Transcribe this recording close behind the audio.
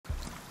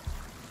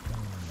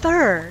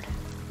third.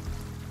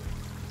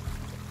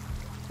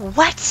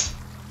 What?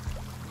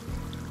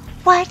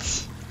 What?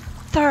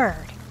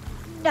 Third.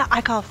 No, I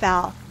call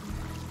foul.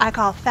 I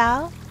call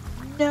foul.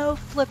 No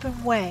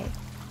flipping way.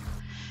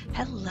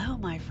 Hello,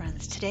 my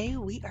friends. Today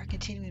we are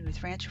continuing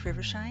with Ranch of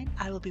Rivershine.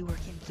 I will be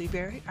working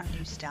Blueberry, our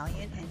new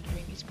Stallion, and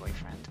Dreamy's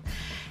boyfriend.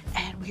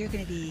 And we are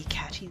going to be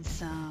catching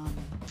some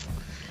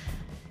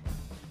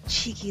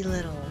cheeky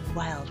little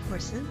wild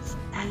horses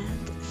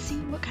and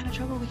seeing what kind of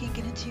trouble we can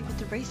get into with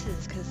the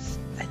races, because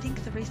I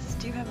think the races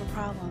do have a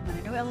problem, and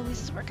I know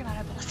Eloise is working on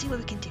it, but let's see what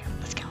we can do.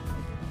 Let's go.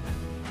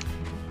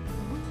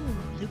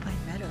 Ooh, Lupine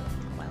Meadow,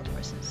 wild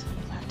horses.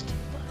 We'll have to take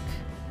a look.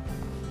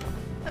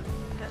 Oh,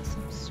 got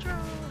some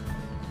straw.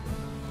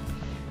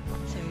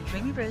 So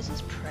Dreamy Rose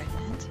is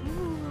pregnant.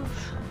 Ooh, I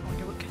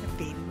wonder what kind of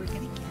baby we're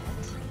gonna get.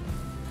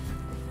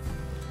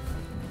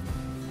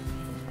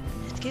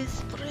 Let's go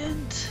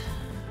sprint.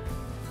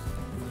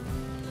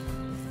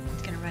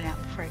 Run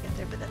out before I get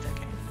there, but that's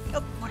okay.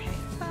 Oh, more hay.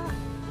 Ah.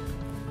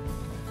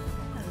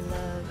 I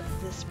love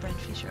this sprint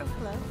feature. Oh,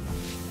 hello.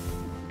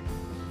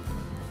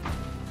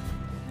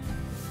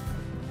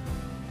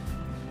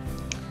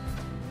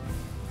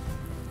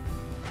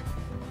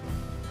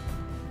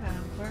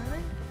 Where are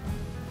they?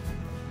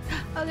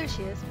 Oh, there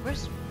she is.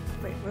 Where's...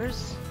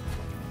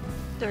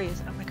 There he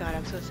is. Oh my god, I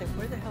was going to say,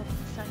 where the hell did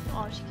the sun?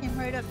 Oh, she came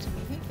right up to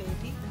me. Hey,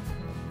 baby.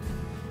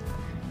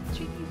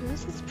 Dreamy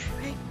Rose is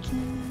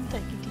pregnant. I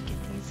need to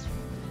get these...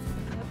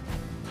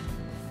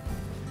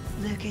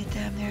 Look at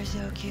them, they're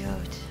so cute.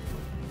 Okay,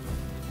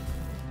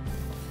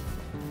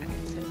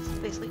 so it's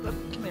basically, oh,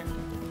 come here.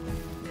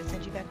 I'm gonna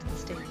send you back to the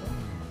stable.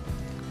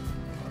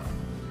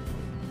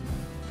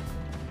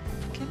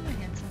 Come here,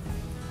 handsome.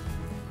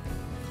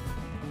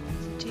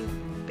 So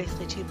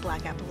basically two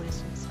black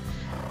Appalachians.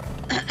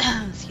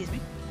 Excuse me.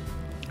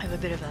 I have a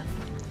bit of a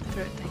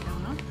throat thing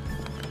going on.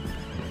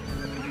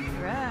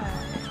 Alright,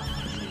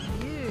 so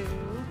you,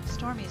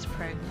 Stormy's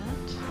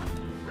pregnant.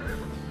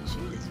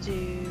 She's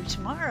due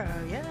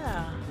tomorrow,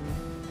 yeah.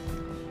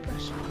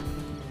 Brush.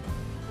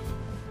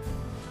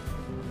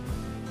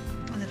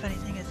 And the funny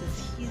thing is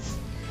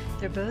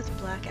they're both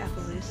black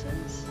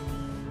Appaloosas.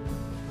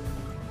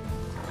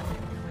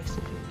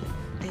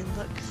 They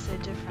look so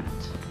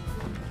different.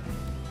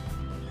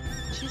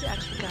 She's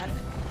actually got a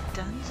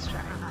dun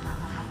stripe,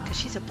 because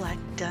she's a black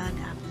dun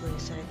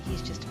Appaloosa, and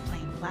he's just a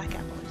plain black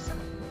Appaloosa.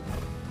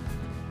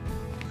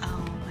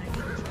 Oh my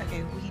goodness.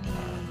 Okay,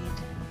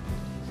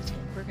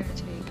 we're gonna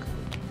take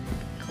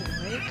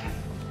Quake,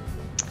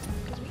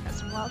 because we got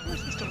some wild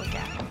horses to look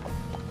at.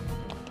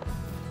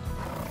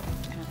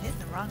 And I'm hitting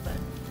the wrong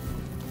button.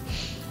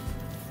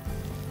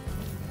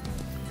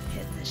 I'm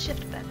hitting the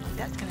shift button, like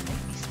that's gonna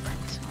make me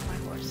sprint on my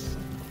horse.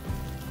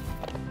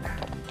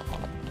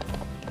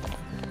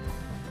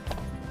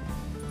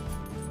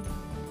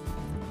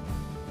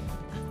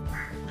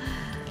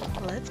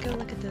 Let's go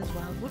look at those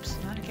wild, whoops,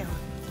 not a gallop.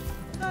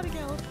 Not a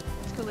gallop.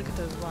 Let's go look at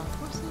those wild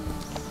horses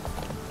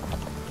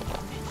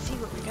and see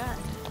what we got.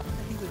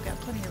 I think we've got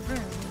plenty of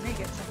room. We may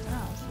get something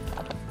else.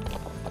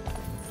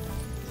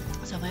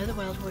 So my other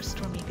wild horse,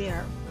 Stormy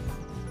Bear,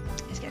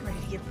 is getting ready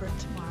to give birth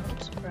tomorrow.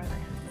 Oops, where are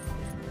they?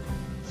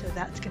 So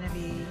that's going to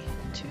be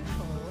two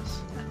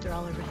foals. They're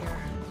all over here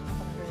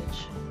up on the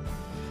ridge.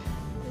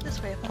 They're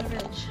this way up on the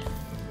ridge.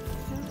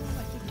 Oh,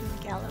 I keep doing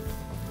gallop.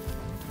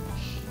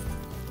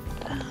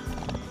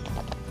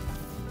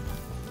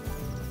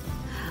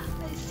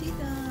 I see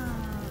them.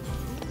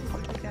 Ooh,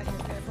 what do we got here?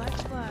 Fair Black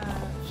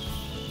Splash.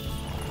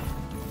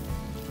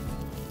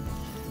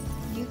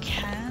 You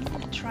can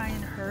try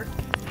and herd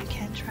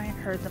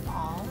them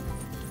all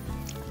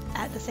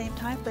at the same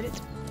time, but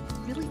it's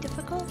really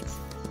difficult.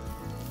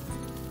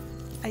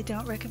 I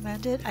don't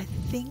recommend it. I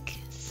think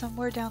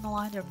somewhere down the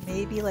line there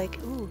may be like,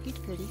 ooh, he's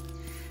pretty,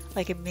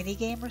 like a mini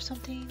game or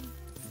something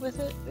with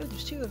it. Ooh,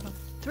 there's two of them,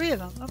 three of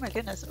them. Oh my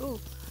goodness. Ooh,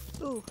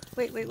 ooh,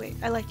 wait.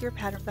 I like your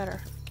pattern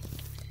better.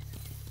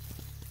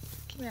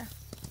 Come here.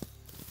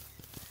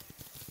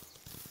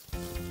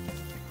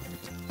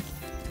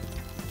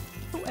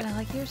 Oh, and I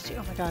like yours too.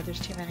 Oh my god, there's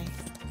too many.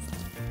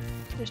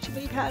 There's too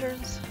many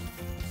patterns.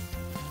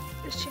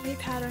 There's too many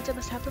patterns. I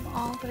must have them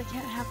all, but I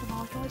can't have them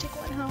all. I can only take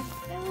one home.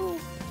 No!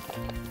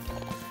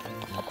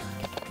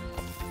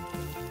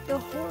 The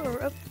horror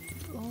of...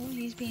 Oh,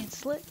 he's being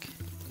slick.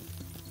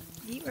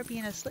 You are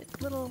being a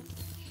slick little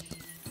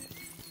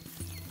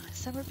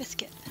summer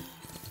biscuit.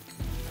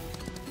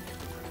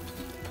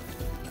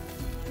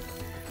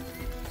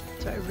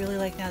 So I really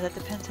like now that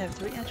the pens have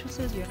 3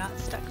 entrances, you're not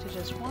stuck to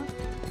just one.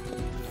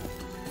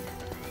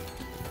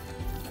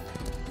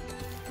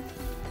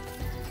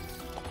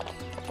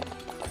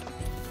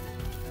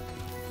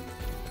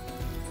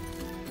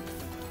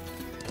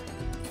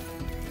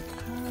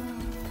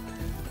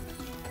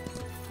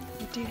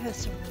 We do have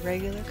some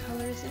regular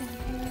colors in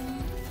here.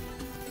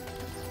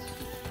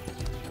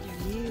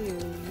 You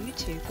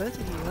two, both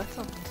of you, that's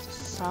almost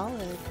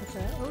solid with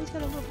that. Oh, he's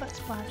got a little butt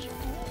splash.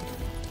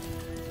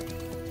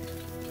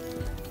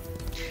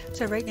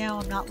 So right now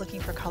I'm not looking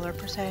for color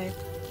per se,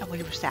 I'm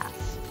looking for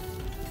stats.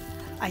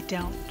 I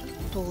don't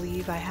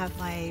believe I have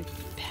my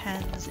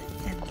pens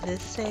in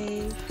this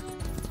save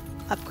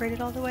upgraded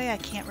all the way. I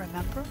can't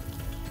remember.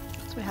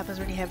 That's what happens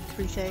when you have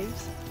 3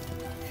 saves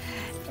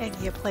and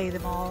you play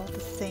them all at the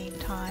same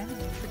time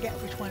and you forget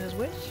which one is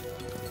which.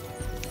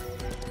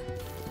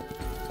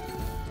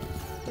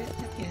 Get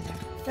in there.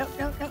 No,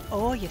 no, no.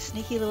 Oh, you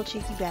sneaky little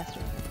cheeky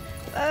bastard.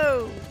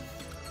 Oh!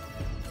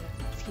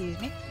 Excuse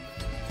me.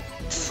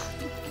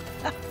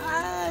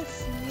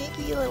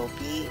 Sneaky little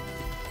Pete.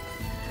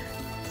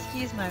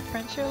 Excuse my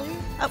French earlier.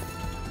 Oh!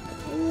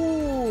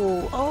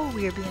 Ooh! Oh,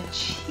 we are being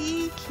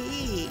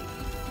cheeky.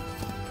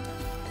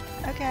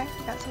 Okay,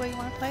 that's the way you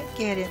want to play it?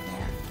 Get in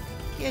there.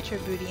 Get your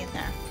booty in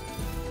there.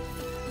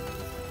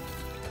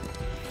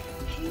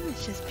 He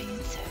was just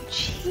being so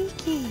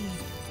cheeky.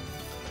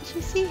 Did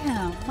you see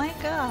him? My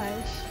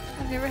gosh.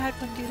 I've never had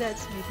one do that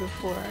to me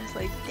before. I was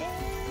like,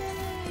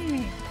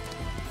 dang.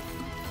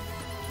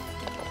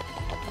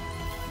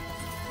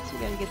 So we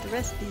gotta get the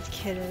rest of these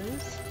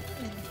kiddos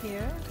in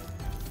here.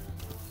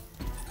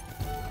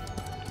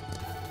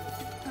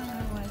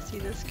 I want to see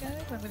this guy,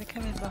 but I'm gonna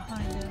come in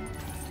behind him.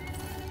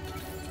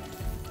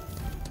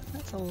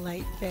 That's a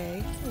light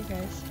bay. Hey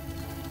guys.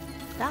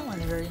 That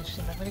one's very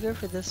interesting. I'm gonna go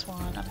for this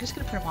one. I'm just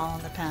gonna put them all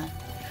in the pen.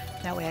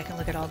 That way I can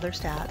look at all their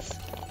stats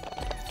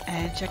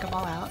and check them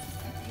all out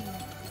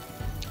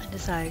and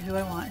decide who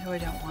I want, who I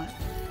don't want.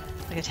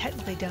 Like I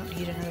technically don't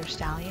need another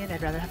Stallion.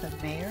 I'd rather have a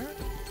mare.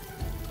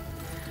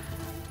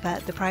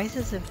 But the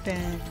prices have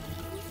been,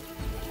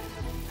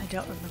 I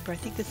don't remember. I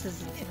think this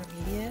is an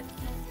intermediate.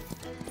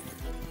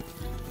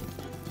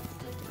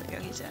 There we go,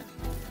 he's in.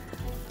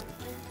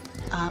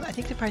 I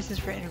think the prices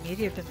for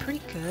intermediate have been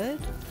pretty good.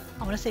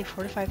 I want to say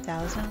 4,000 to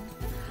 5,000.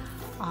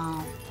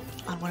 On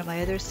one of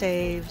my other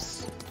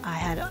saves, I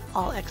had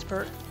all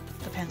expert.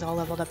 The pen's all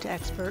leveled up to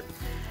expert.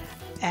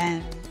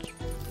 And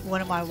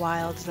one of my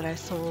wilds that I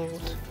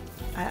sold,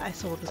 I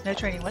sold with no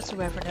training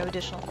whatsoever, no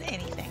additional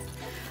anything.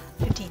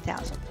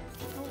 15,000.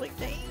 I was like,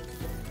 dang.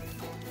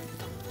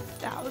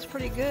 That was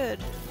pretty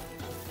good.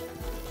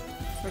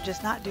 For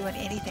just not doing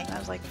anything. I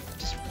was like,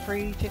 just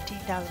free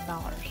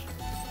 $15,000.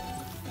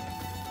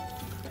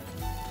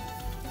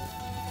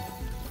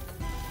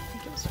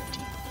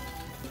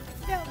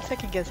 Yeah, I'm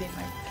second guessing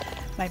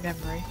my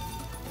memory.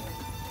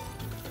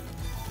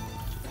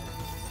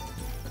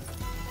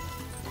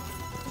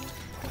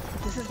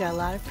 But this has got a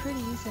lot of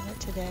pretties in it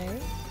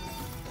today.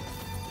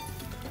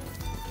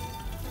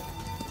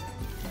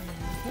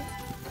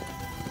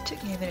 It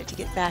took me a minute to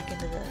get back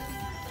into the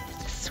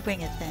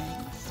swing of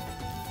things.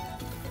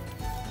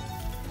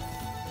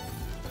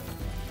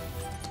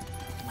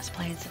 I was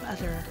playing some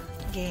other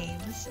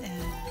games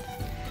and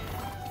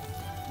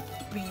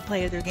when you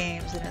play other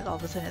games and all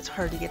of a sudden it's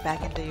hard to get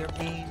back into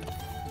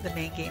the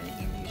main game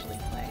that you usually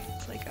play.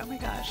 It's like, oh my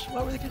gosh,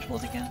 what were the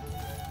controls again?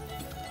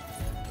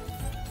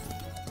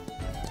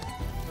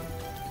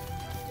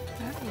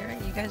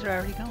 Oh, you guys are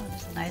already going.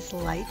 There's a nice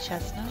light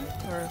chestnut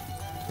or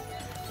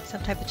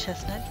some type of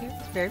chestnut here.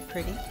 It's very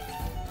pretty.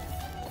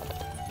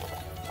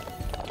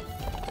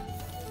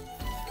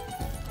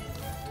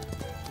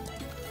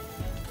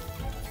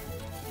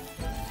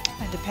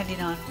 And depending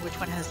on which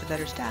one has the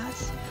better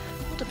stats,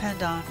 will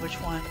depend on which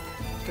one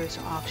goes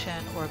to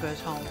auction or goes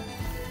home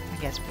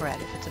and gets bred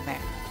if it's a mare.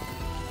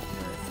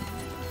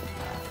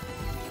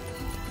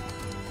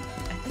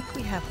 I think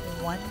we have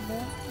one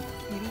more,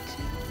 maybe 2.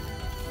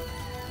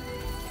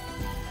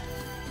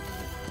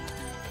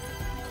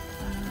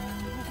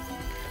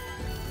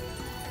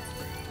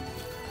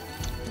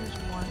 There's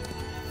one.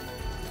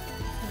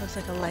 It looks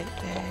like a light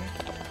bay.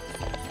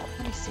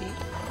 Let me see.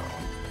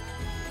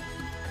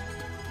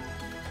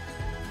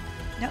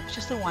 No, it's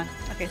just the one.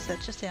 Okay, so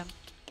it's just him.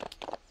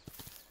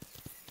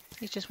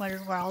 He's just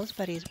wondering where all his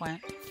buddies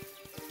went.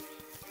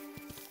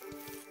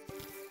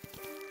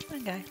 Come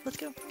on, guy. Let's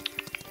go.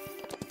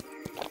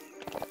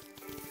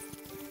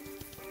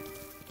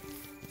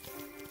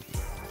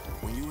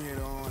 When you hit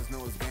on,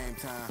 know it's game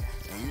time.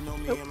 And you know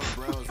me and my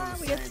bros on the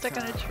we get stuck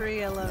on a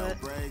tree. I love it.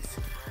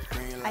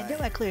 I know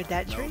I cleared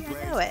that tree.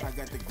 I know it. I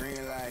got the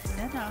green light.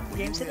 No, the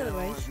game said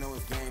otherwise. Know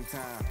it's game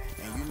time.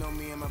 And you know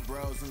me and my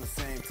bros on the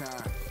same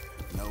time.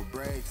 No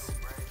breaks,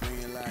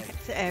 green light. Okay,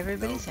 so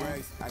everybody's in.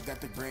 I got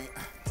the green.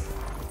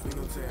 We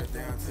gon' tear it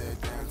down, tear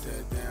it down, tear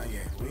it down.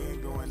 Yeah, we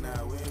ain't going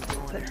out, we ain't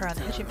going. Put her on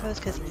the hitching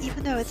post because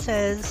even though it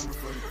says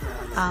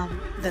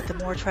that the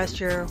more trust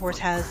your horse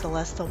has, the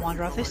less they'll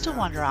wander off, they still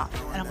wander off.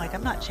 And I'm like,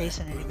 I'm not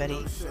chasing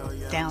anybody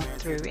down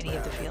through any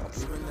of the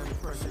fields.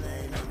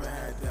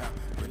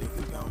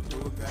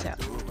 So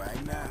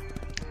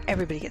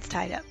everybody gets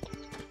tied up.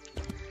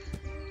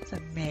 It's a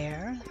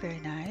mare, very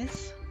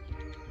nice.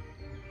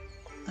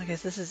 I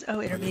guess this is,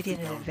 oh, intermediate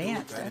and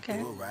advanced,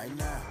 okay.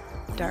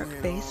 Dark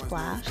base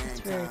splash, that's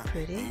very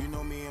pretty.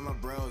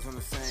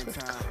 Swift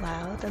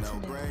cloud, that's a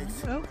new one.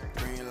 Oh,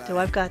 so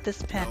I've got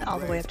this pen all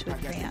the way up to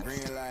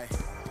advanced.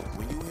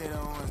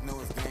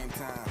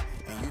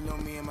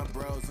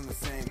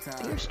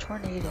 Here's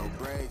Tornado.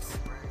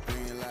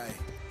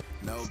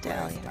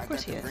 Stallion, of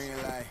course he is.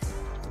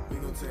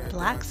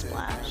 Black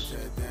Splash.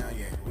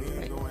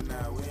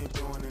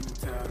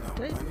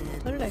 Wait.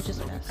 What did I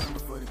just miss?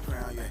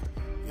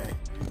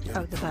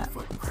 Oh, the butt.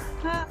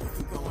 Ah.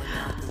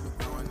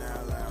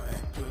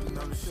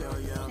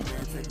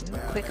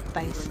 Quick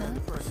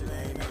Bison.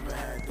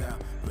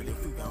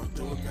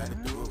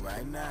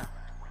 Yeah.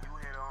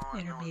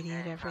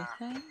 Intermediate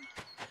everything.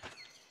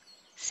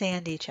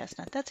 Sandy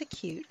Chestnut. That's a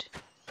cute.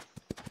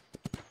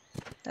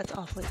 That's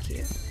awfully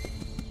cute.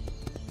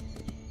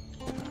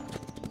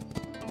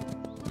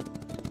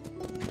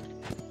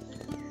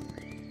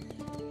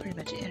 Pretty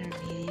much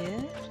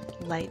intermediate.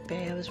 Light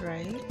Bay, I was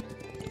right.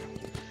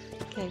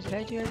 Okay, did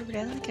I do everybody?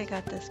 I think I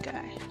got this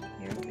guy.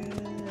 You're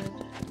good.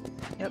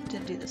 Nope,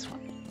 didn't do this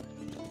one.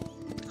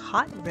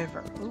 Hot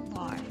River. Oh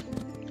my.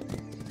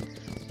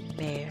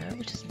 Mare,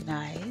 which is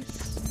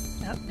nice.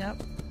 Nope,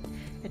 nope.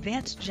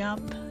 Advanced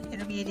Jump,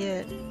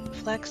 Intermediate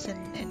Flex,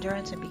 and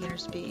Endurance, and Beginner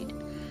Speed.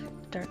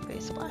 Dark Bay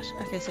Splash.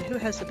 Okay, so who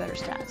has the better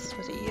stats?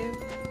 Was it you?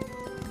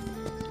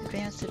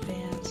 Advanced,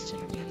 Advanced,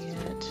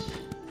 Intermediate.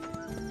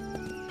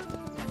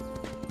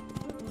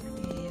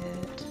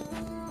 Intermediate.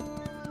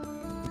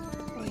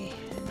 Oy.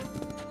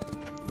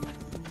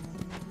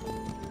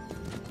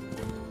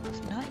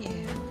 It's not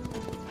you.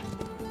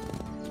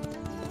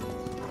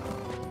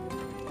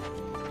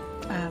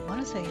 I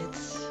want to say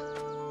it's...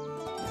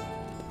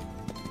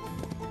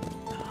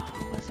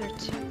 Oh, was there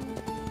two?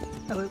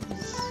 Oh, it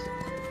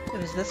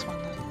was this one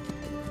then.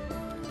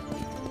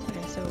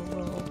 Okay, so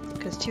we'll,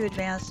 because 2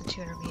 advanced and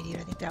 2 intermediate,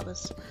 I think that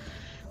was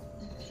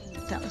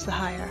the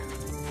higher.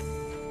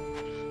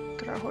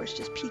 Look at our horse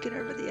just peeking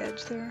over the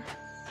edge there.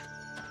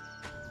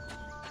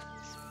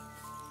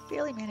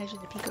 Barely managing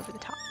to peek over the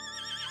top.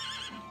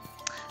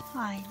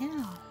 I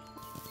know.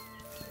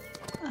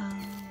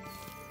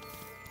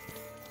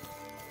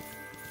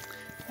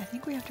 I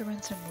think we have to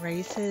run some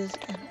races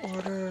in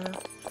order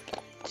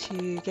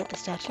to get the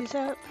statues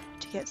up,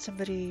 to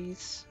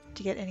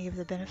get any of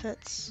the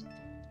benefits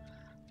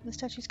of the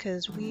statues,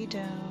 because we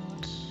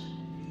don't.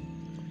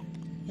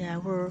 Yeah,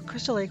 we're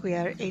Crystal Lake, we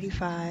had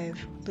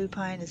 85, Blue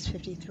Pine is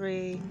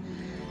 53,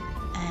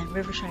 and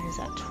Rivershine is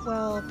at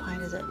 12,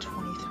 Pine is at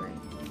 23.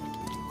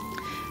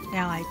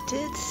 Now I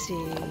did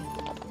see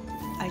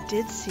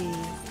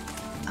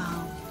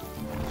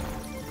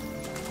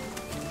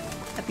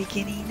a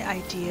beginning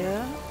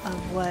idea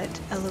of what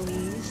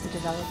Eloise, the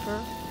developer,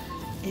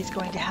 is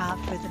going to have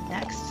for the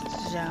next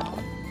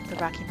zone, the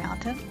Rocky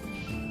Mountain,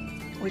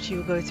 which you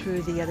will go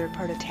through the other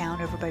part of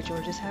town over by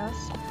George's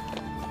house.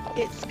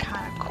 It's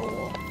kind of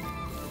cool.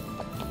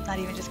 Not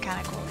even just kind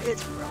of cool,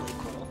 it's really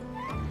cool.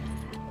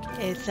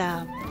 It's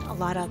a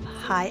lot of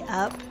high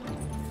up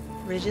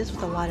ridges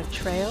with a lot of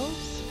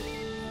trails.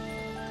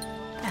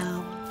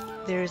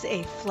 There's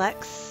a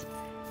flex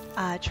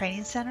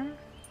training center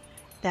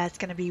that's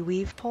going to be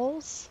weave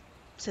poles,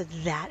 so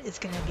that is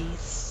going to be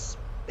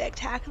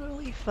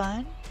spectacularly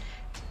fun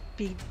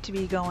to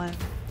be going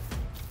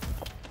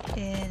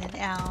in and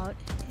out,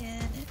 in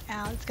and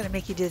out. It's going to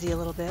make you dizzy a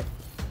little bit,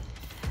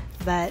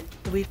 but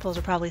the weave poles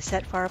are probably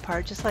set far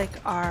apart, just like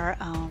our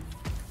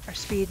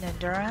speed and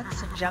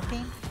endurance and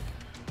jumping.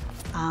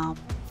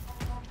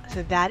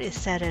 So that is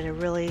set at a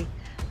really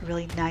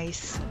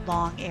nice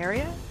long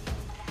area,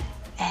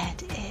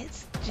 and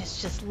it's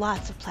just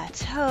lots of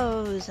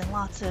plateaus and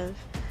lots of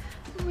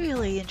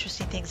really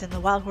interesting things. And the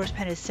Wild Horse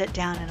Pen is set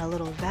down in a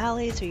little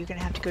valley, so you're going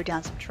to have to go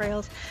down some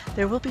trails.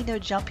 There will be no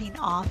jumping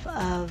off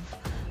of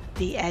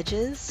the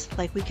edges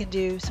like we can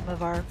do some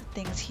of our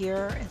things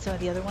here, and some of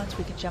the other ones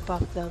we can jump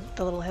off the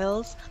little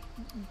hills.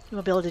 You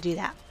won't be able to do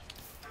that,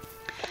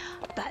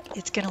 but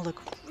it's going to look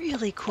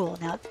really cool.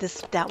 Now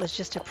that was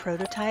just a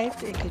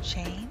prototype, it could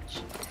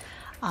change.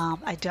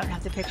 I don't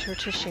have the picture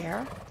to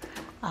share.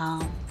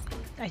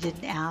 I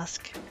didn't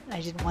ask. I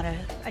didn't want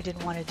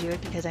to do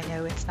it because I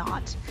know it's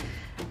not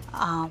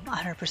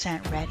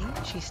 100% ready.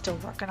 She's still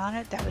working on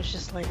it. That was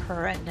just like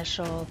her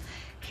initial,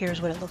 here's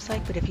what it looks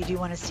like. But if you do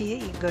want to see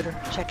it, you can go to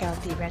check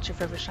out the Ranch of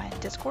Rivershine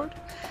Discord,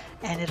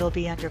 and it'll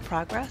be under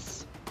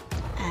progress.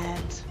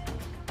 And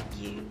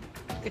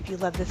if you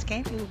love this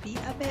game, you will be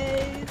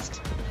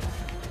amazed.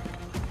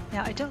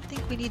 Now, I don't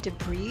think we need to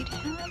breed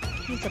him.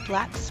 He's a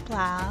Black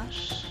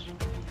Splash.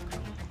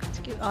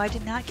 Oh, I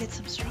did not get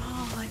some strong.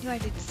 I knew I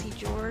didn't see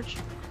George.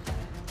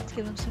 Let's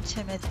give him some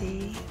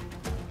Timothy.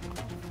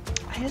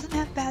 He doesn't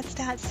have bad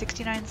stats.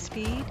 69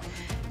 speed,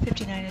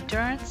 59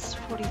 endurance,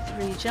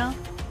 43 jump,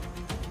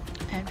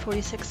 and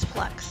 46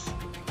 flex.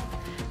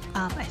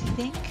 I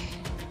think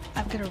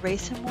I'm going to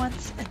race him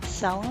once and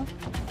sell him.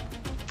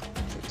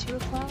 Is it 2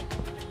 o'clock?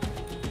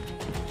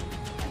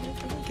 I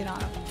didn't really get on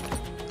him.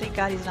 Thank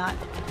God he's not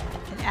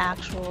an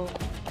actual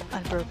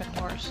unbroken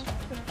horse.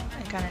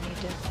 I kind of need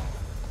to.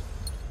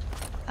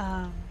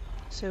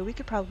 So we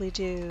could probably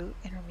do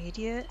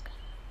intermediate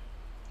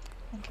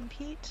and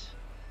compete.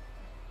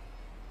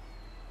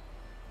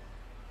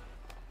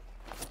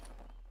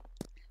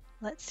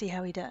 Let's see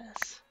how he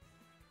does.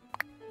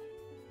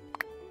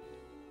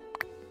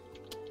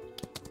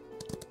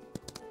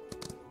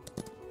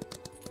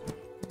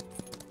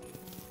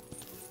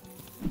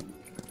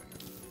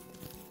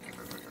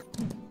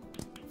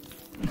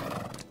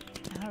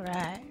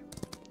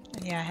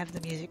 Yeah, I have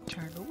the music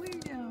turned way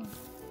down.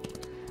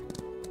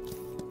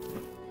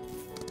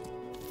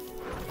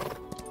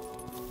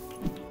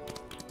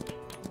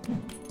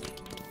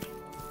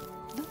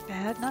 Not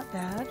bad, not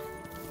bad.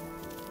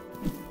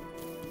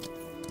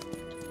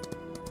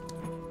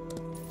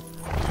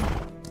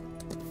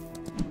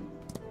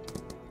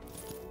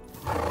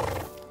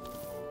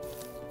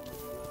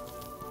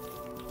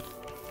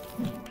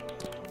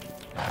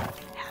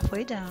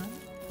 Halfway down.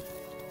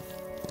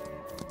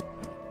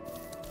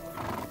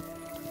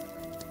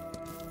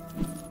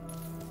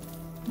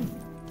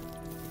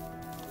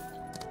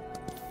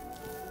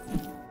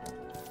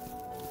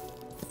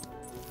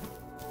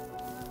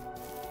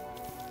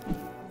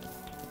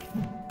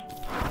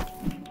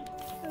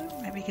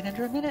 Make it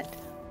under a minute.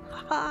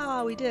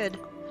 Haha, we did.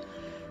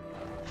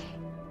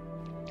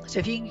 So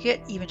if you can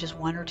get even just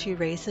 1 or 2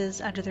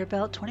 races under their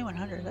belt,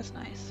 2,100, that's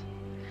nice.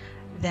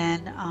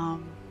 Then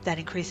that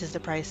increases the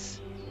price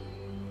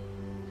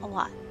a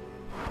lot.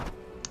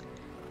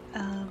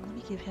 Let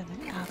me give him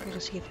an apple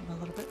just to give him a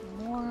little bit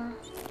more.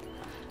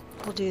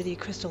 We'll do the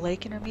Crystal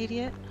Lake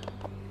Intermediate.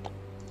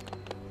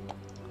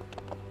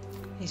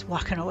 He's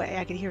walking away.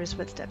 I could hear his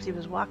footsteps. He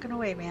was walking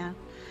away, man.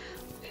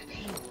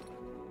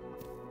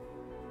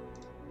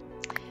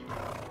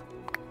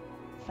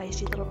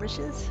 Feisty little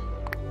bushes.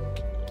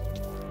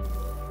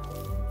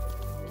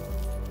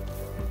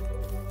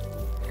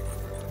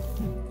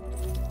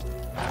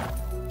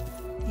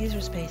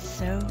 User space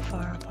so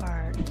far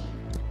apart.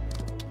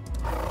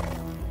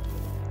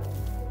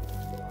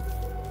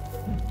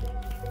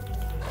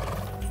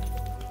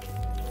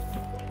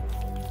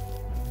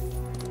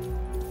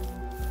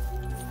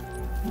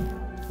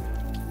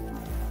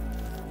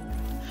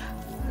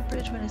 The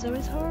bridge one is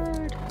always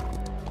hard.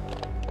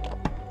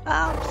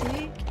 Oh,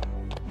 see?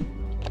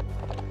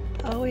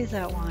 Always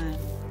that one.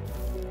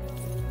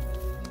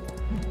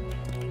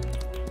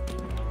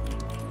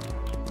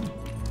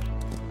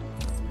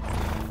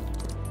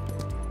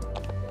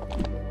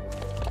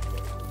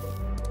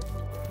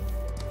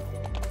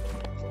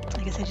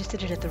 I guess I just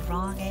did it at the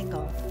wrong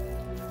angle.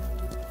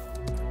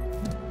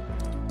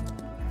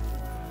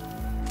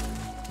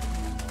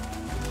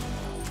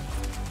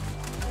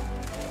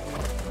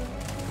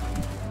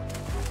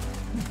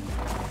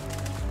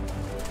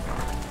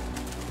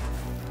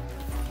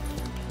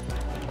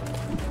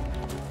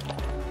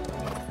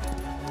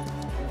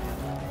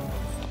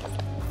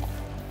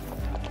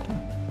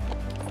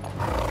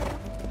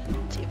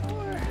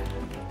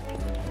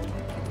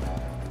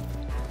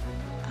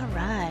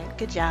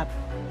 Good job.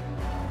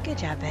 Good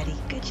job, Betty.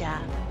 Good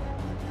job.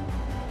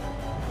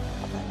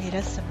 That made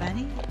us some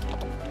money.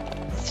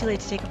 It's too late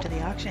to take them to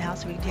the auction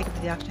house, so we can take them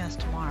to the auction house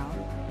tomorrow.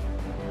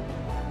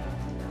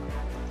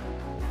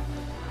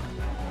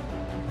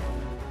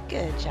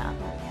 Good job,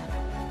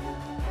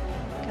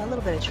 man. Got a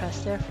little bit of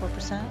trust there,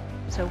 4%.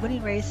 So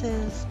winning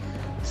races,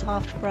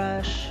 soft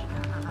brush.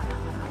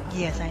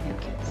 Yes, I know,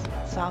 kids.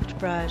 Soft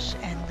brush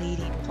and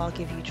leading will all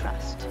give you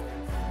trust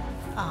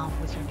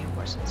with your new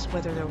horses,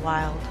 whether they're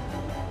wild.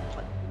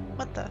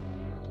 What the?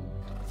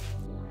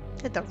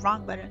 Hit the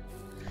wrong button.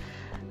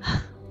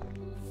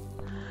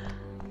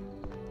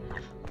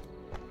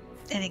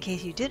 And in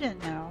case you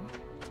didn't know,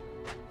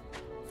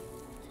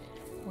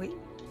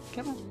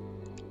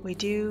 we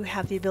do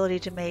have the ability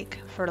to make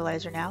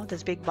fertilizer now.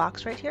 This big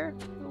box right here.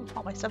 Ooh,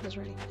 all my stuff is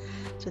ready.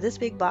 So this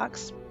big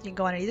box, you can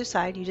go on either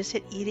side. You just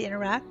hit E to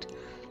interact,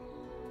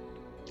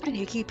 and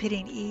you keep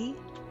hitting E,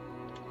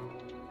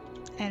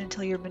 and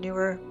until your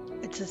manure.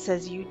 It just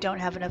says you don't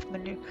have enough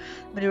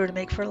manure to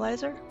make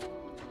fertilizer.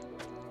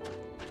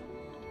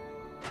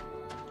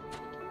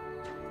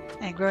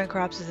 And growing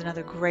crops is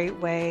another great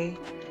way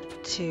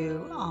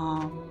to,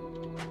 oh,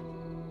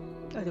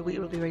 the wheat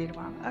will be ready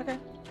tomorrow. Okay.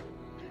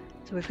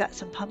 So we've got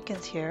some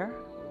pumpkins here.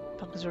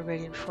 Pumpkins are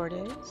ready in 4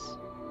 days.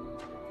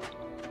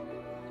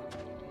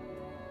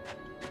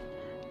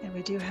 And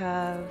we do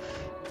have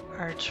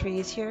our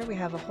trees here. We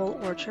have a whole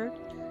orchard.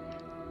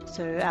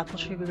 So apple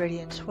tree will be ready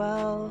in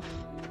 12.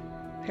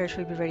 Pear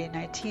tree will be ready in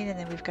 19, and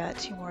then we've got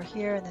 2 more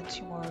here and then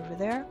 2 more over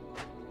there.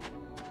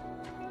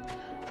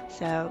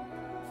 So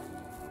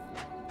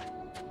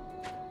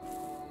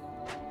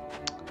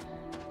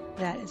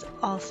that is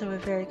also a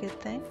very good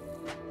thing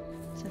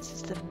since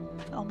it's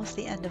almost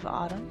the end of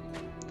autumn.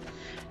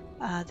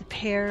 The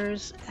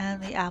pears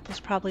and the apples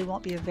probably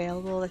won't be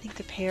available. I think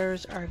the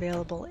pears are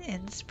available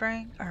in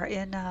spring or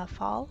in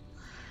fall,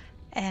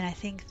 and I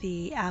think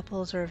the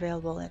apples are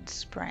available in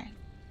spring.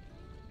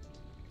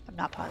 I'm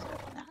not positive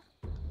on that.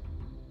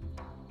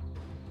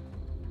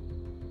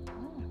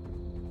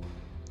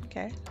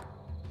 Okay.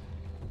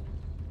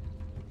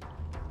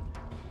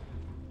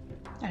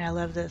 And I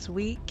love this.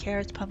 Wheat,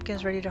 carrots,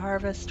 pumpkins ready to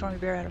harvest, Stormy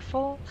Bear at a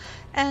full,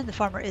 and the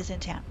farmer is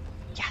in town.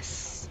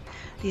 Yes!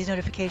 These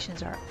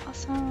notifications are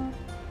awesome.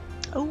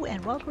 Oh,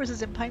 and Wild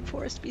Horses in Pine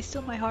Forest, Be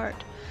Still My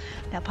Heart.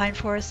 Now Pine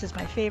Forest is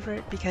my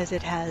favorite because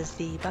it has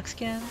the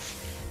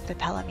buckskins, the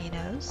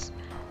palominos,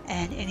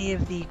 and any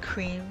of the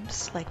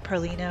creams like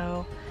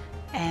Perlino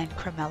and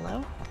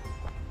Cremello.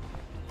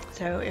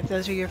 So if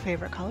those are your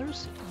favorite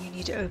colors, you you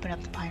need to open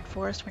up the pine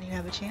forest when you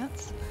have a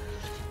chance.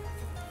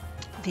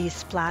 These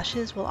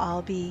splashes will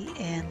all be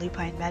in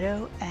Lupine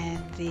Meadow,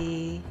 and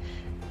the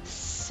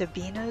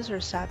Sabinos or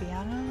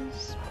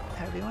Sabianos,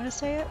 however you want to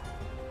say it,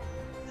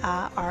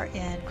 are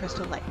in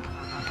Crystal Lake.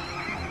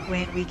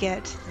 When we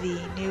get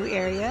the new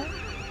area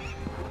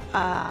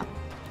that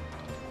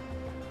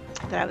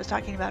I was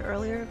talking about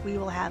earlier, we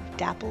will have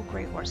dapple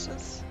gray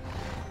horses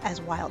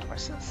as wild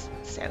horses.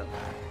 So,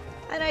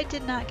 and I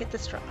did not get the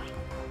straw.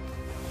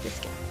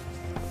 Just kidding.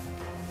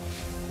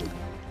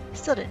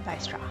 Still didn't buy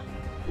straw.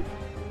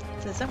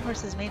 So some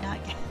horses may not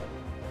get,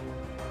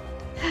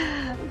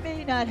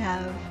 may not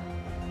have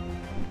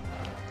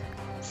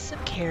some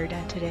care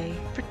done today.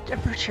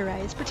 Avert your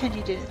eyes. Pretend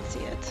you didn't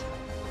see it.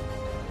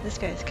 This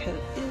guy's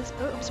coat is,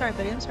 oh, I'm sorry,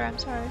 buddy. I'm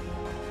sorry.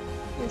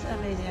 It's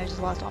amazing. I just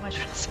lost all my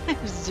trust. I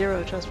have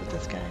zero trust with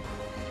this guy.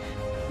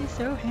 He's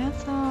so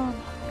handsome.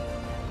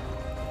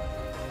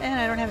 And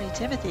I don't have any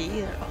Timothy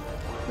either. Oh,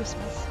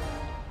 Christmas.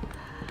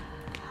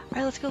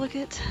 Alright, let's go look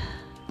at,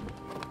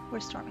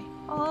 where's Stormy?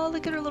 Oh,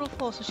 look at her little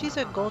foal. So she's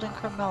a golden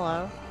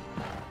Carmelo,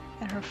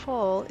 and her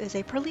foal is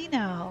a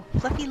Perlino,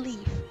 fluffy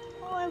leaf.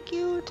 Oh, how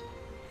cute.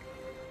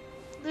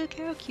 Look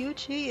how cute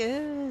she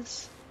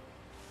is.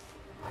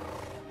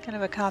 Kind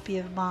of a copy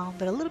of Mom,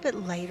 but a little bit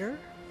lighter.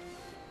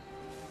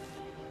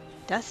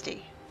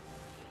 Dusty.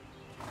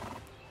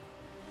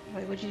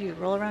 Wait, what'd you do?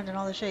 Roll around in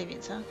all the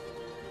shavings, huh?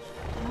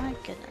 My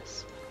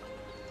goodness.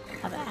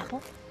 Have an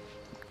apple.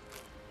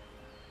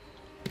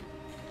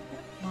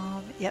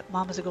 Yep,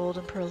 Mom is a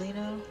golden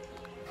Perlino.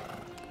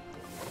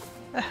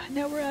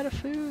 Now we're out of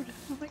food.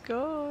 Oh my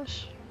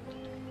gosh.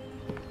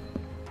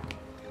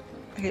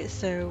 Okay,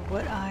 so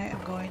what I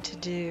am going to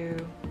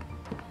do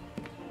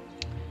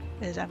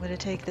is I'm going to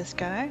take this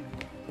guy,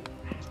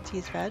 since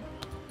he's fed.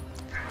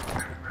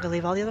 I'm going to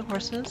leave all the other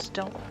horses.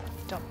 Don't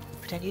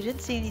pretend you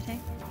didn't see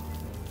anything.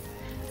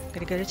 I'm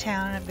going to go to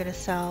town and I'm going to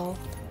sell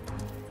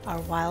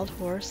our wild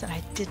horse, and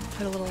I didn't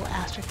put a little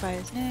asterisk by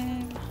his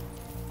name.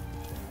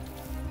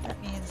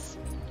 That means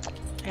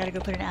I gotta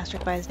go put an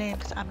asterisk by his name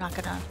because I'm not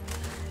gonna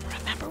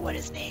remember what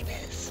his name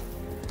is.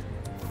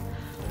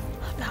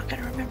 I'm not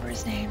gonna remember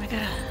his name. I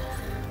gotta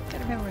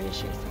memory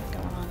issues things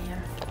going on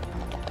here.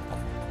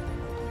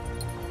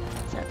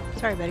 So,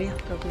 sorry buddy,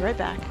 I'll be right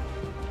back.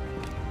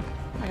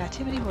 I got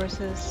too many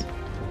horses.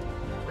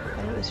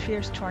 And it was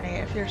Fierce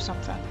Tornado, Fierce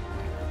something.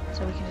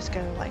 So we can just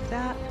go like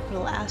that, a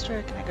little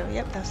asterisk, and I go,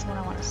 yep, that's the one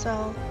I want to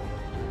sell.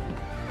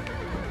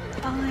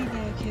 I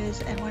know,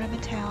 kids, and when I'm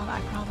in town,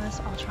 I promise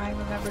I'll try and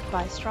remember to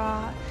buy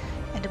straw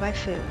and to buy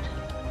food.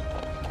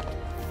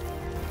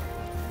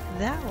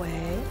 That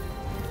way,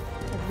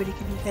 everybody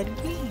can be fed and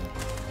clean.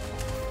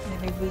 And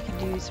then maybe we can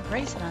do some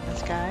racing on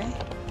this guy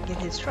and get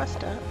his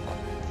trust up.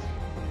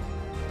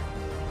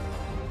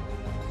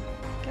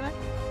 Come on.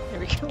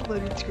 There we go,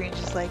 loading screen,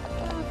 just like,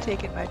 oh, I'm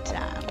taking my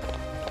time.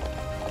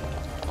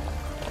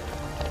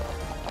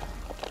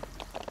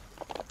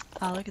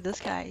 Oh, look at this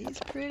guy. He's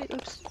pretty.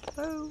 Oops.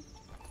 Oh.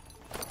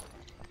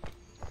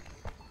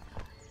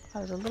 I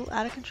was a little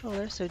out of control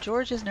there. So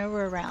George is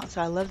nowhere around.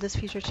 So I love this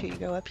feature too. You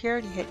go up here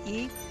and you hit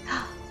E,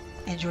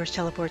 and George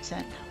teleports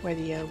in, whether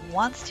he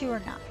wants to or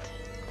not.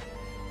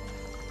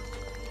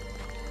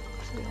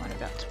 So we want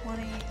about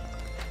 20.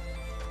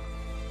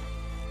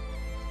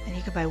 And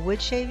you can buy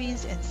wood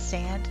shavings and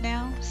sand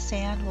now.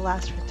 Sand will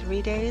last for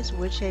 3 days.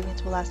 Wood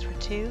shavings will last for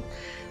 2.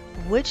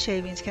 Wood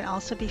shavings can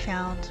also be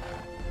found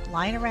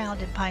lying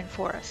around in Pine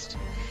Forest.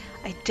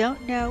 I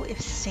don't know if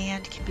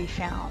sand can be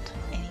found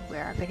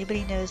anywhere. If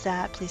anybody knows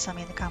that, please tell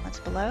me in the comments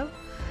below.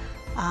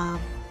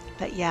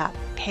 But yeah,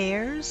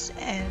 pears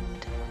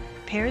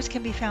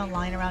can be found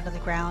lying around on the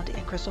ground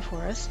in Crystal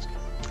Forest.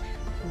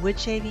 Wood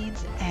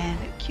shavings and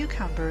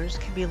cucumbers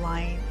can be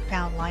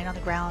found lying on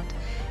the ground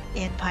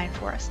in Pine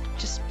Forest,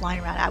 just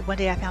lying around. One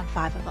day I found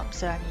 5 of them,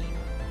 so I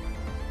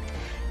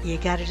mean, you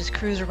gotta just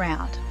cruise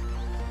around.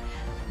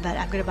 But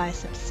I'm gonna buy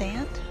some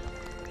sand.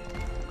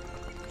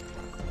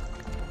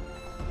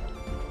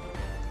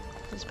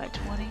 By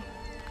 20.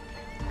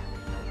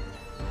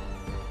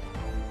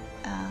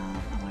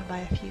 I'm going to buy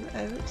a few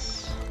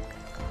oats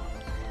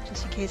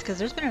just in case, because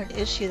there's been an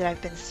issue that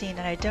I've been seeing,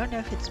 and I don't know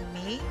if it's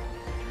me,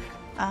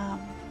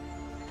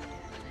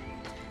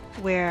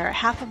 where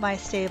half of my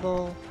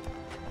stable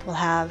will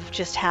have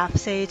just half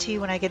satiety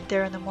when I get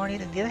there in the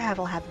morning, and the other half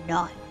will have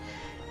none.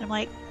 And I'm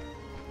like,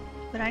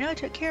 but I know I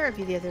took care of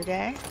you the other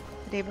day,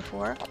 the day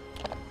before,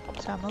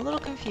 so I'm a little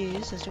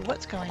confused as to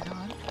what's going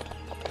on.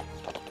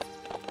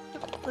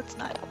 Let's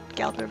not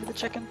gallop over the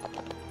chicken.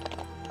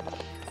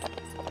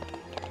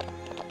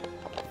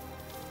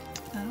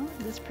 Oh,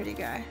 this pretty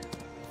guy.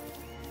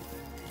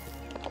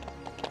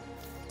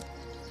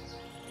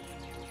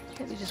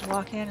 Okay, we just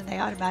walk in and they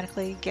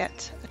automatically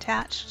get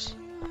attached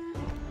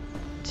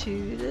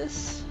to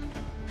this.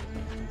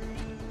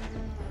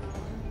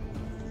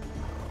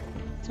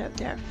 So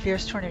there,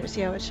 Fierce Tornado,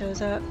 see how it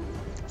shows up?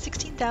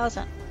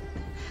 16,000.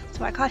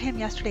 So I caught him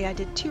yesterday. I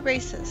did 2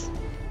 races.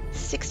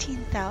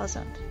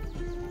 16,000.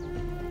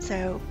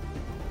 So,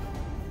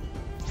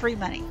 free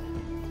money.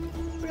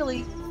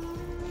 Really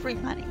free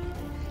money.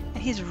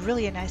 And he's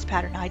really a nice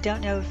pattern. Now, I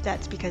don't know if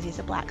that's because he's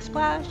a black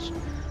splash.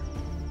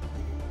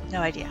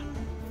 No idea.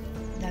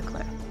 No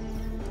clue.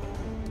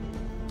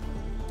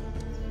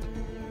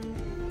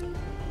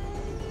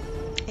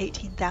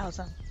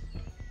 $18,000.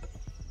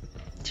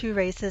 2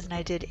 races and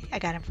I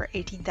got him for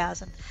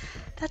 18,000.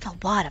 That's a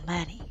lot of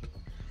money.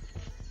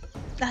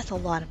 That's a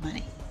lot of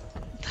money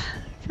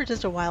for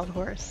just a wild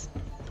horse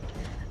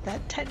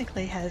that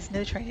technically has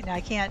no training. Now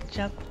I can't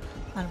jump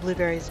on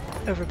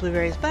over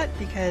Blueberry's butt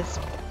because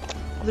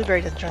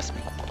Blueberry doesn't trust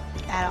me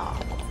at all.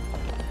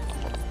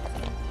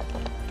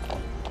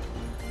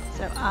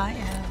 So I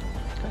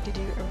am going to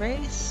do a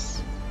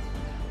race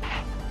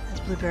as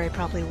Blueberry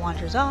probably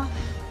wanders off.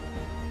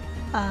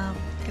 I'm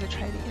going to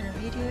try the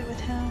intermediate with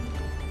him.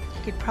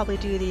 You could probably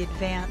do the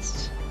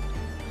advanced.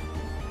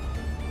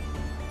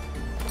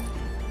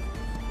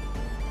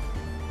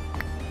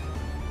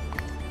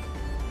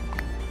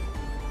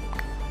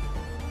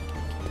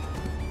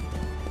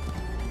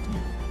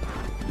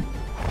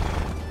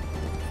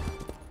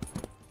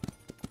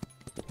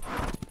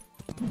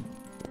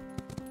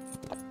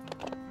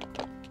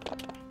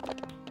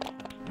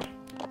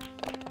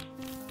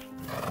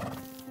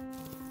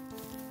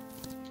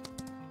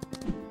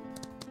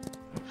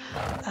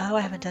 Oh,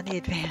 I haven't done the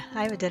advance.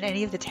 I haven't done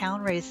any of the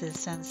town races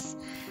since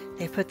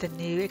they put the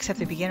new, except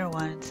the beginner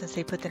one, since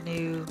they put the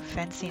new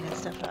fencing and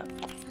stuff up.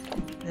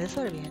 This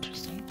ought to be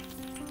interesting.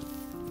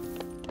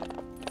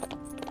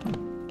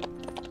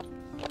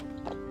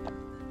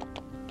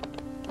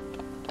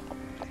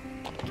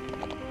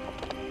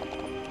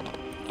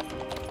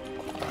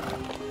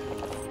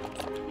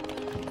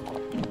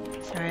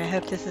 Sorry, I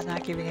hope this is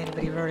not giving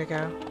anybody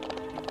vertigo.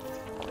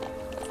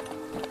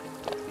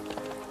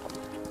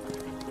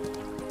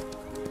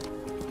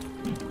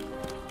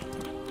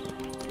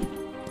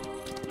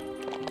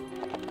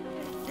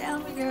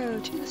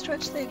 To the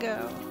stretch they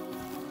go.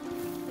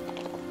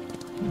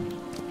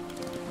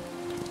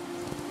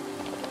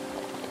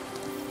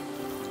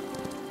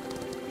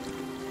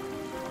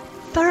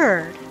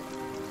 Third.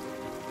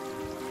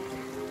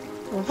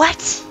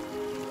 What?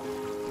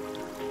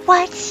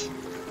 What?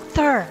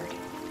 Third.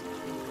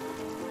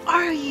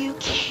 Are you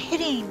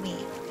kidding me?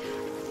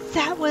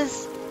 That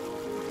was...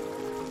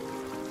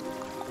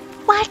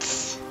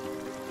 What?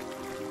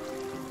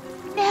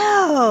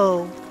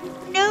 No.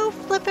 No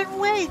flippin'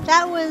 way.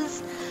 That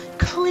was...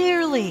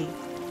 Clearly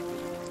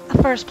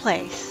a first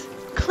place.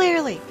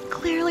 Clearly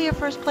a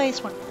first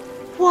place one.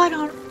 What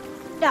on...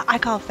 No, I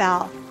call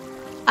foul.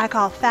 I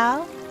call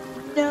foul.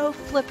 No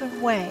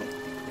flipping way.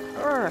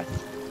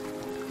 Earth.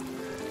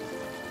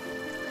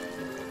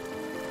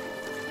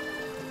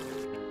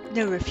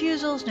 No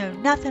refusals, no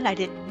nothing. I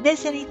didn't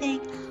miss anything.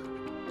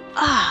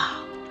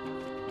 Ah.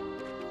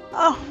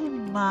 Oh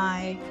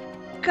my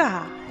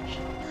gosh.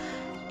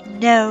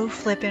 No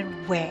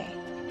flipping way.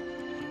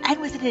 And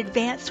with an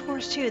advanced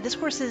horse too. This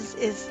horse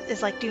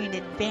is like doing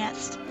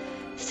advanced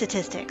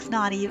statistics,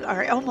 not even,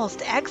 or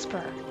almost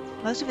expert.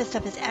 Most of his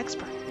stuff is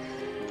expert.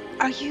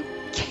 Are you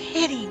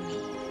kidding me?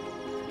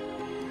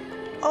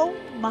 Oh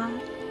my.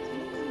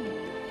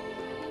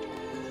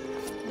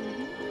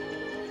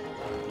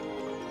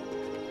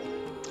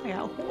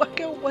 I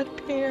got one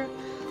pair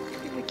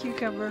in the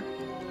cucumber.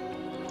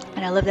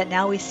 And I love that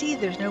now we see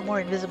there's no more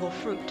invisible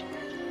fruit.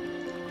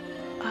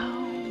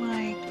 Oh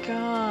my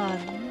god.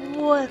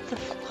 What the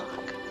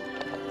fuck?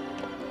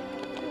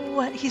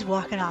 What? He's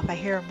walking off. I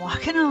hear him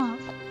walking off.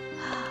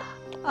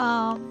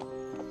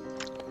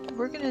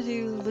 We're gonna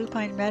do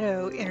Lupine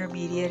Meadow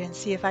Intermediate and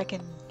see if I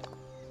can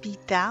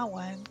beat that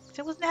one.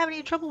 I wasn't having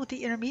any trouble with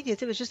the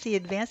intermediates. It was just the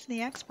advanced and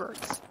the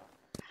experts.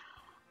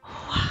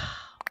 Wow.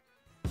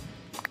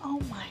 Oh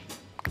my.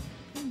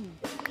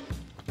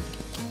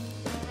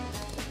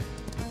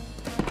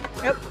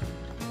 Oh.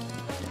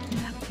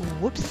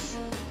 Whoops.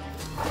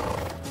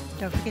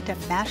 Don't forget to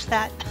mash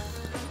that.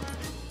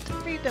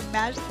 Don't forget to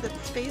mash the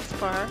space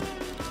bar.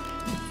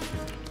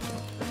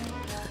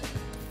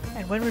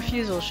 And one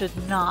refusal should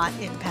not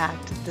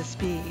impact the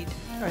speed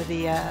or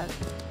the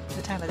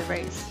time of the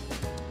race.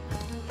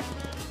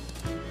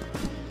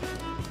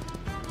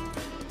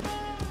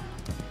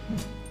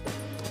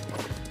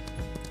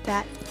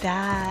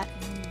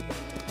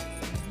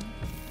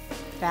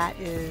 That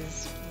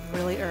is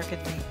really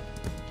irking me.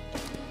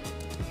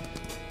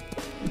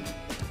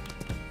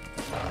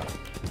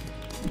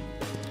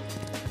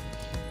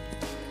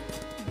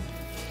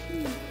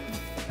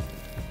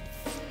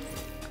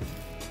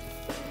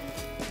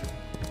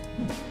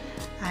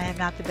 I am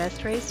not the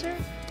best racer.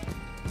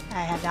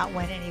 I have not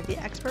won any of the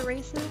expert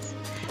races.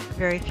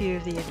 Very few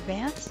of the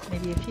advanced,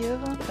 maybe a few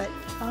of them, but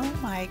oh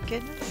my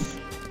goodness.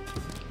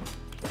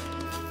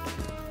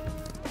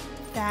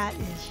 That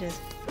is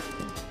just,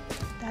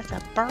 that's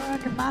a burr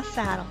under my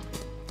saddle.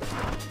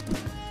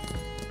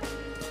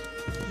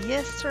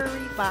 Yes, sirree,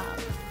 Bob.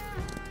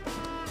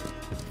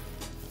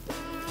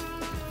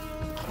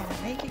 Can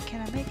I make it?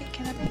 Can I make it?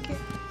 Can I make it?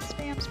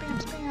 Spam,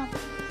 spam, spam.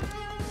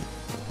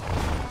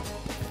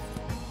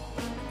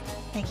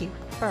 Thank you.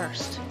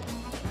 First.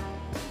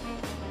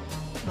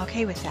 I'm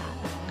okay with that.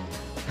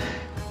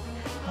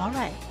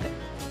 alright, but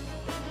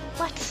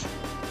what?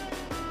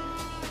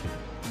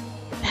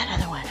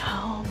 Another one.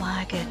 Oh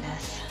my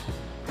goodness.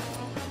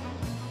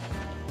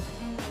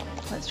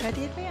 Let's try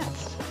the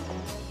advanced.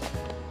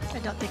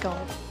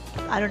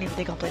 I don't even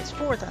think I'll place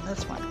 4th on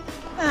this one.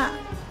 Ah.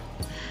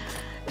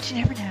 But you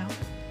never know.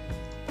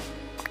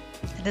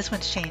 And this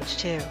one's changed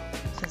too,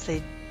 since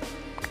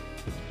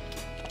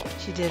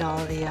she did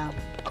all the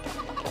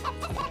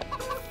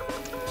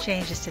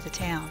changes to the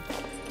town.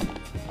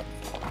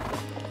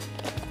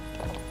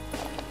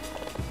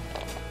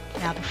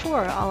 Now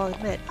before, I'll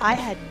admit, I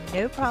had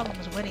no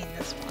problems winning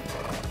this one.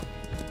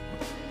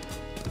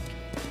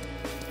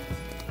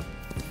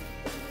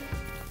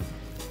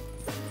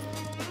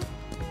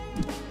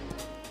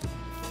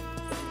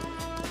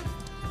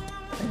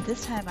 But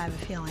this time I have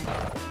a feeling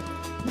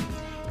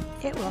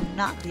it will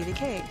not be the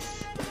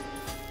case.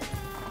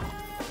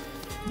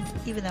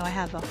 Even though I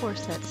have a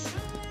horse that's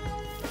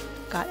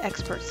got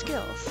expert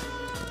skills.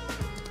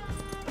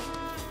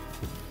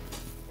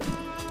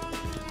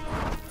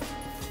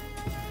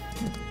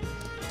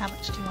 How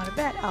much do you want to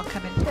bet? I'll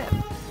come in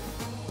 5th.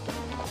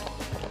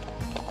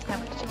 How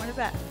much do you want to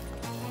bet?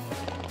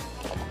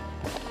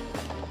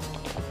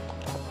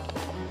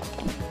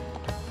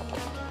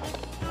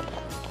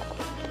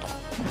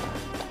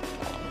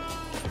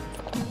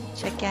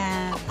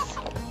 Chickens.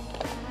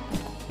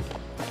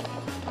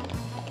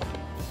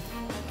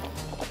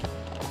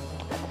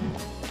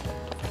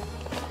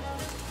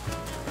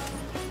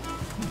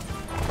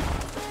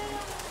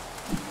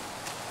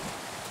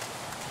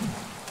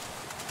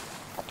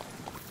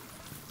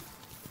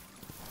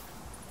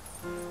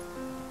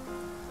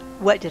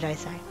 What did I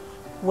say?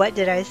 What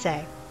did I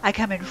say? I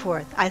come in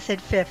 4th. I said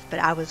 5th, but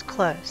I was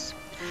close.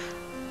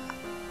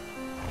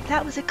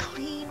 That was a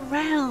clean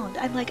round.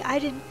 I'm like, I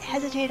didn't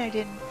hesitate. I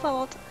didn't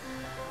fault.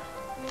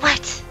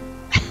 What?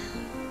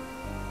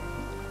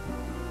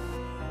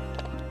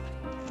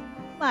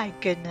 My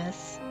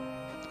goodness.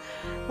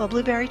 Well,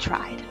 Blueberry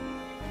tried.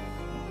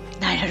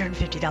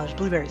 $950.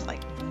 Blueberry's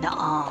like,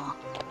 nah.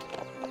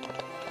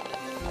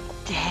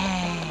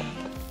 Dang.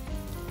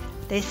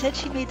 They said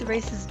she made the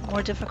races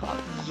more difficult.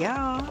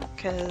 Yeah,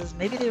 because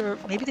maybe they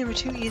were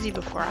too easy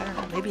before. I don't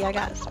know. Maybe I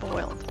got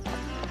spoiled.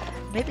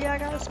 Maybe I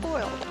got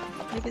spoiled.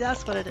 Maybe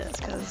that's what it is.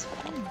 Because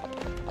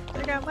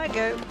I got my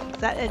goat.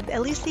 That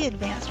at least the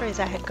advanced race,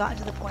 I had gotten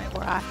to the point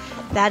where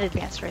that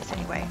advanced race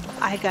anyway,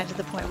 I had gotten to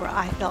the point where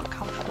I felt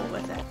comfortable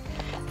with it.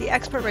 The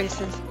expert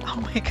races, oh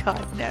my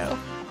God, no,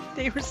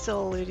 they were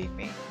still eluding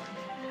me.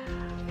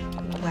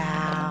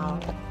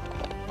 Wow.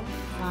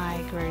 My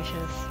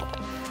gracious.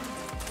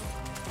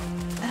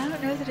 I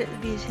don't know that it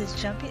would be his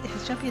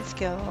jumping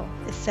skill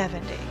is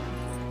 70.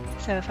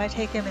 So if I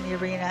take him in the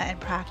arena and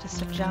practice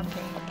some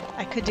jumping,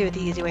 I could do it the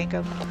easy way and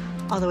go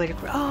all the way to,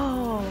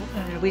 oh,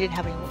 no, we didn't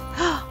have any,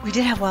 we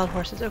did have wild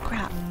horses, oh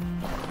crap.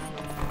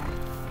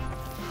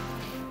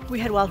 We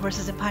had wild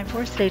horses in Pine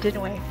Forest today,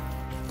 didn't we?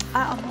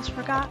 I almost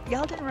forgot.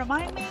 Y'all didn't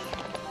remind me?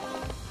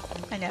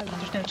 I know,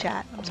 there's no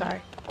chat, I'm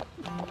sorry.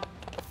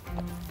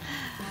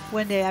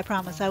 One day, I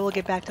promise, I will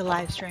get back to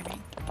live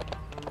streaming.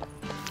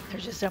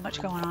 There's just so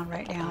much going on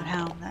right now at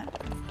home that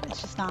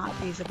it's just not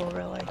feasible,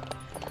 really.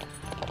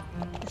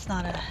 It's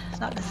not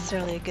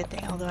necessarily a good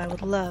thing, although I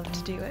would love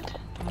to do it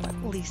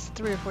at least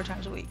 3 or 4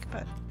 times a week.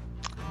 But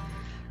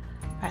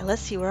all right,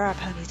 let's see where our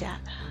pony's at.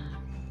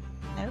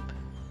 Nope.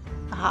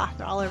 Aha,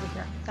 they're all over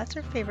here. That's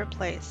her favorite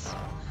place.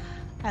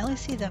 I only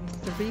see them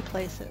 3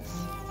 places.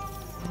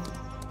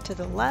 To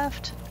the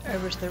left,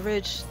 over to the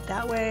ridge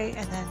that way,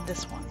 and then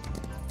this one.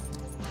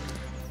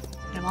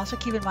 And I'm also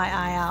keeping my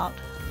eye out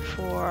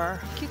for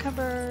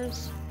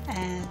cucumbers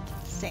and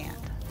sand,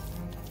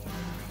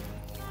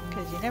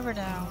 because you never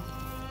know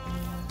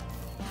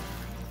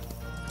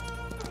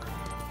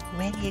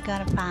when you're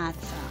gonna find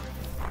some.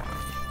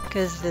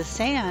 Because the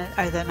sand,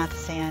 or not the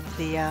sand,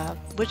 the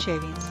wood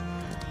shavings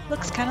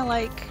looks kind of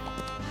like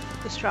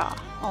the straw,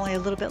 only a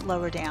little bit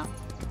lower down.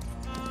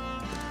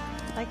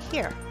 Like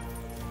here.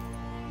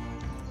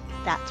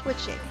 That's wood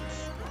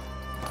shavings.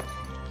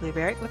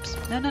 Blueberry, whoops,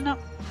 no.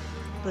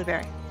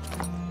 Blueberry.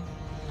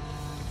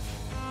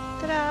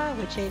 Ta-da!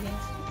 Wood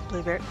shavings.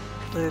 Blueberry.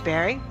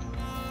 Blueberry.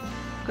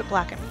 Quit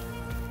blocking me.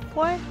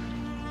 Boy.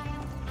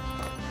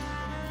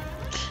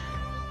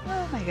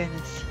 Oh my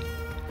goodness.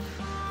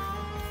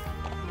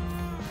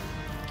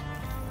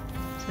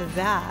 So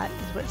that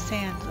is what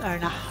sand, or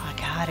not, oh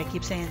God, I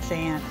keep saying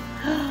sand.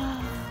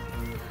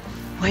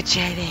 Wood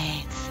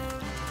shavings.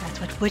 That's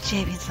what wood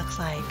shavings looks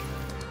like.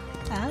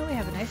 Oh, we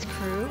have a nice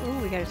crew. Oh,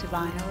 we got a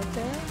Tabino up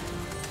there.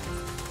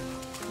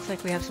 Looks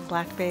like we have some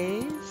black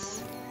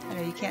bays. I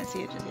know you can't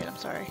see it just yet, I'm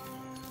sorry.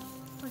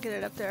 I'll get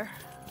it up there.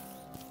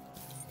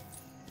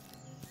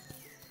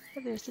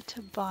 Oh, there's the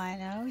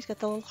Tabino. He's got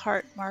the little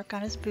heart mark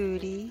on his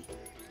booty.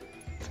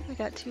 So we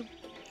got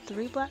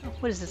 3 black,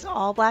 what is this,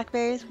 all black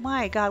bays?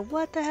 My God,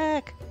 what the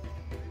heck?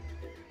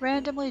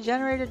 Randomly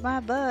generated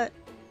my butt.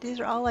 These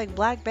are all like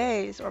black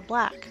bays, or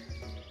black.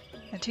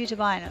 And 2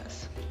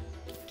 Tabinos.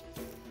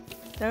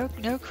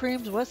 No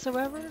creams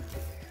whatsoever?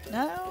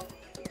 No?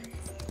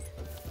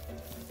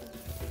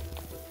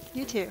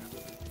 You too.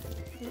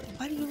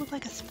 Why do you look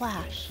like a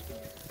splash?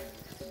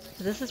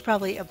 So this is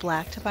probably a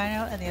black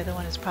albino, and the other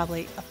one is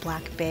probably a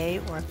black bay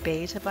or a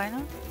bay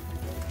albino.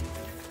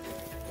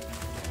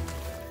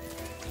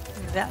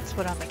 That's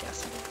what I'm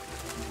guessing.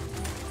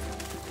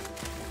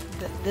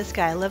 This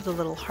guy, I love the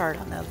little heart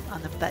on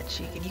the butt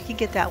cheek, and you can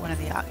get that one in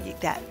the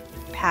that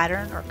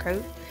pattern or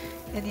coat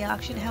in the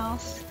auction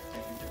house.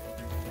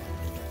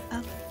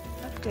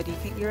 Good.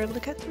 You're able to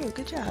cut through.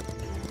 Good job.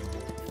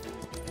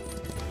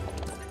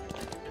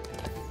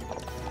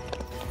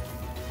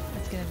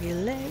 It's gonna be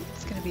late.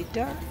 It's gonna be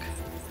dark.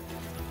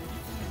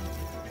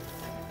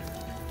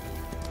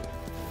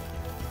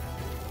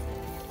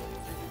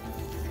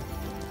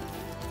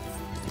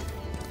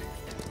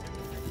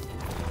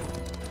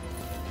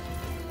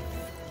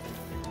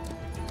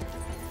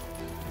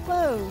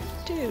 Whoa,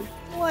 dude!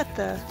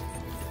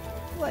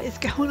 What is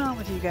going on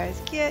with you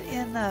guys? Get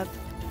in there.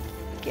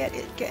 Get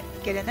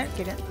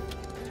in.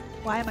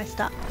 Why am I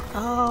stopped?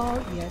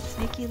 Oh, yes,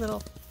 sneaky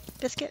little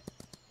biscuit.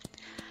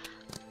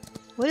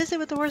 What is it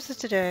with the horses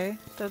today?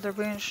 They're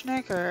being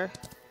snaker.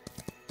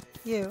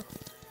 You.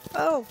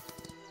 Oh!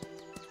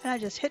 And I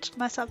just hitched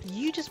myself.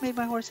 You just made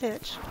my horse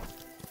hitch.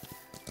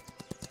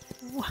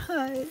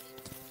 What?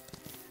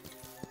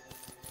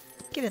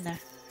 Get in there.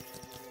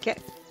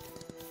 Get.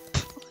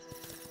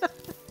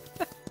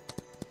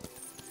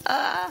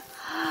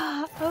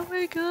 Oh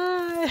my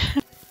god.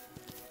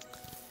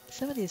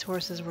 Some of these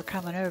horses were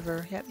coming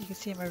over. Yep, you can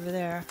see them over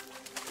there.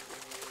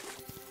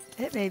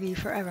 It may be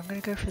forever. I'm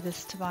going to go for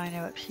this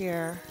albino up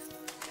here.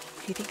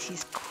 He thinks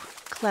he's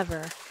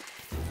clever.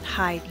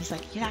 Hide. He's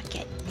like, you're not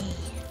getting me.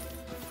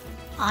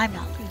 I'm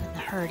not leaving the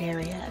herd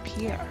area up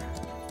here.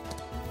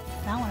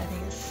 That one I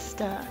think is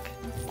stuck.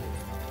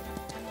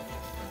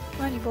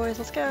 Come on, you boys.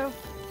 Let's go.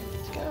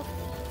 Let's go.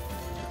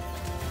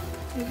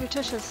 Move your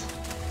tushes.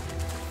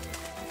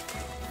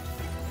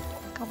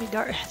 It's going to be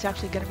dark. It's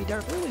actually going to be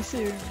dark really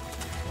soon.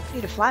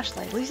 Need a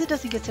flashlight. At least it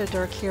doesn't get so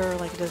dark here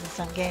like it does in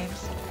some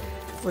games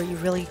where you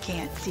really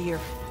can't see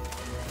your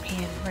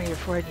hand or your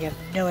forehead and you have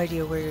no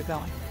idea where you're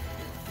going.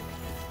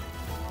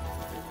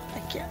 I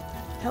can't.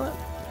 Hello?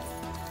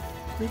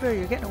 Libra,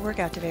 you're getting a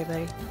workout today,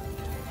 buddy.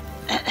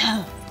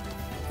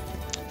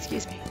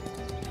 Excuse me.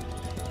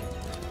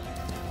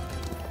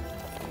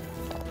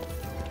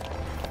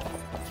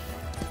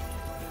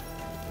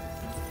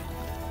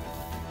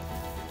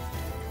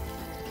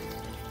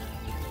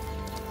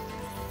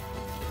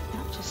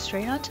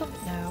 Straight on till,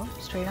 no,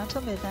 straight on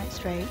till midnight,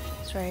 straight.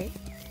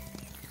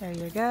 There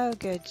you go,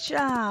 good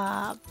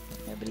job.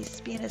 Nobody's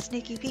being a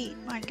sneaky Pete,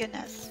 my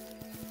goodness.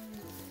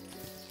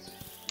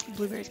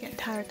 Blueberry's getting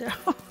tired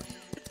though.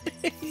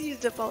 He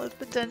used up all his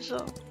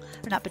potential.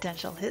 Or not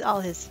potential,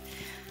 all his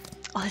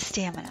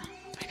stamina.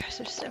 Oh my gosh,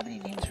 there's so many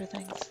names for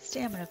things.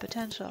 Stamina,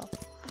 potential.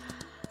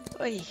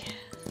 Oy.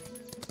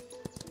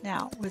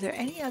 Now, were there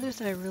any others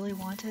that I really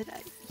wanted?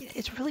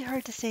 It's really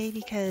hard to say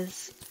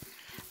because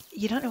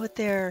you don't know what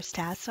their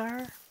stats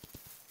are.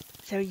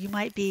 So you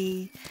might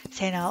be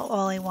saying, I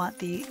only want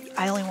the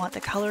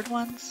colored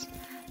ones,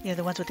 you know,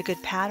 the ones with a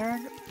good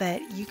pattern,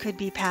 but you could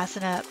be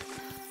passing up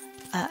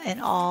an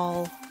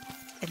all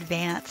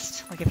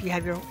advanced, like if you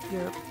have your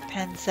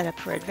pen set up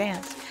for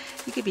advanced,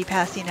 you could be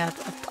passing up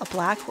a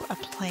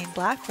plain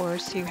black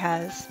horse who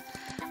has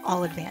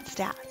all advanced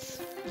stats.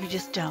 You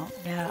just don't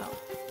know.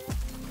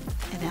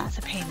 And that's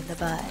a pain in the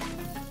butt.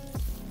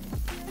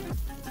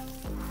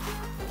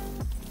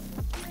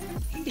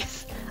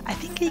 I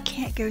think they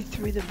can't go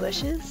through the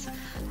bushes.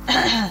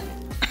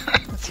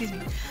 Excuse me.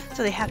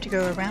 So they have to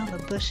go around the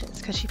bushes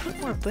because she put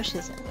more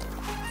bushes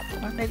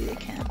in. Or maybe they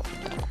can.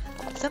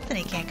 Something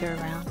he can't go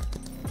around.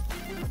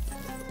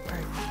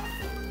 Pardon me.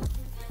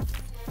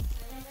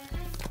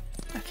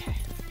 Okay.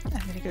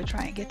 I'm going to go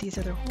try and get these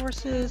other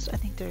horses. I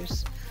think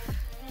there's...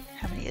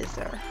 How many is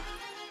there?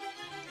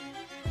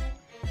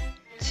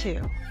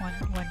 2.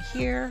 One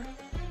here.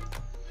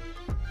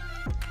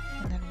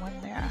 And then one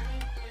there.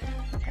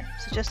 Okay,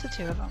 so just the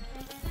 2 of them.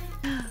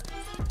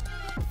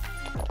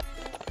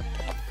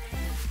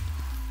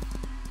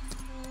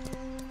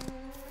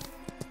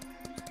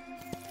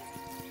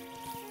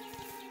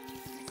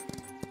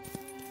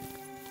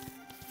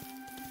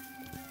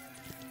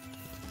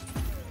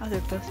 Oh, they're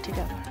both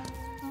together.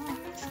 Oh,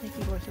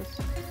 sneaky horses.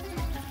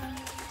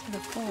 The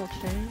bald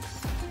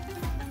face.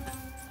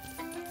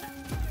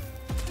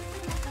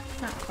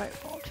 Not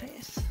quite bald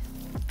face.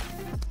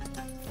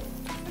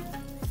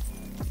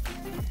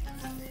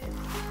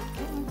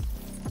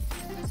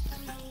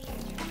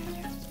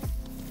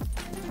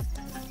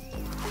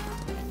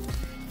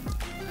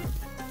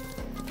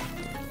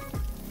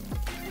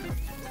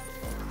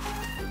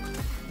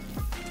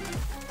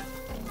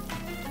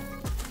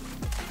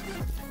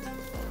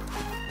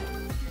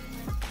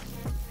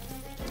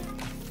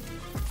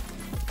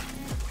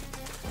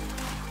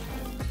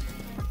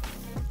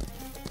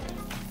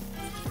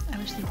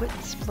 They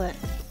wouldn't split.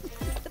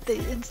 They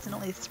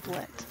instantly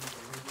split.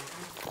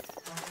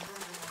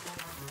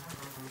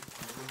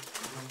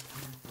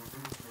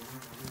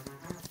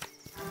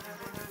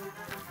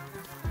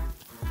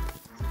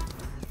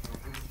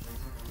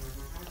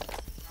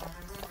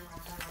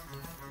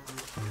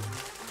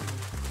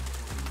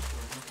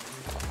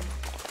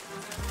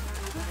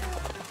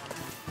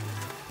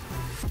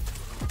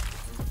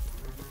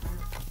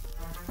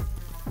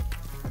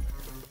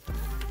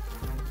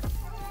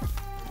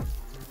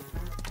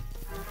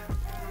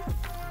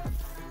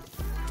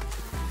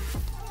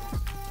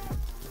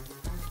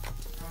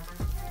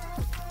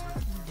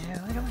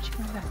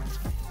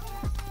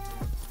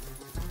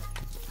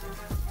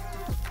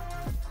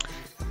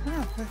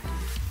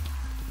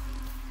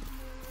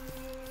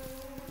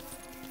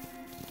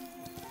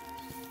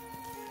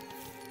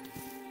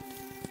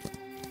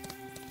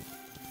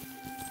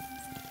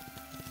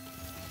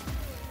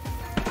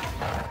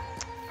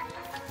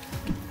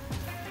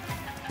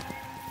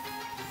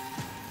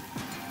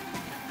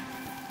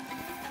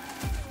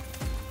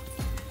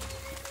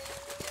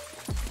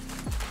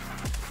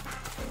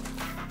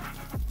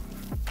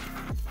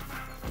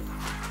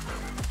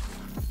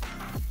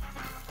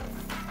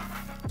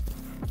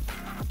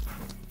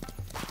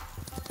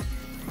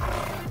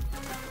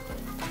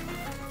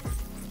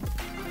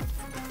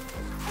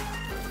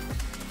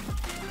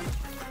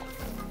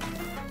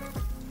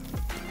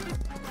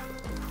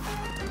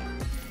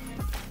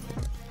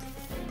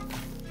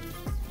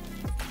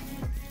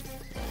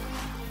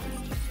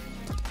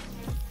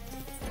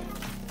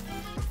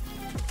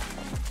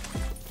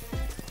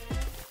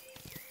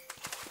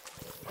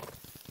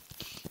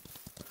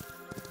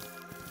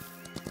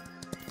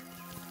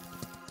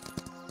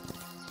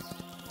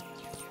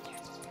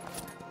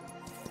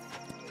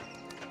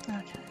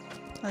 Okay,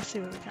 let's see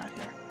what we got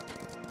here.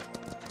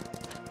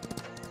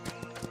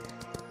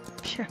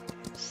 Sure.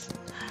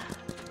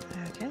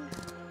 Okay.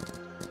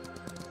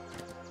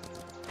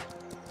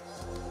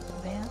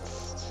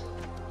 Advanced.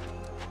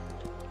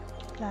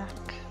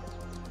 Black.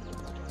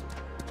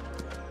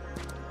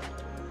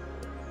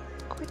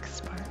 Quick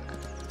spark.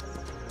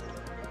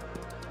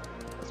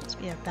 Supposed to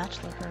be a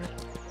bachelor herd.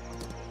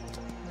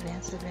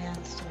 Advanced,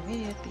 advanced,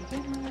 intermediate,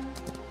 beginner.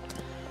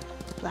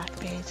 Black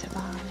bay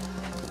Tabano.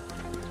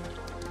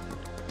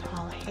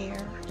 Tall hair.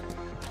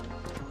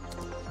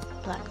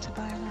 Black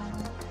Tabano.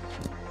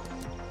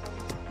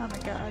 Oh my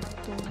god,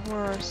 the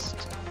worst.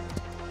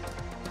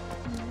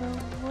 The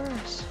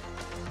worst.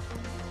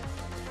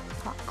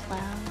 Hot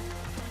cloud.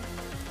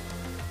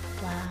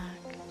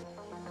 Black.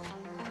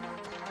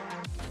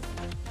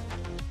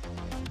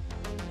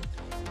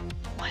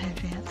 One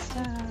advanced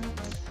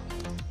stats.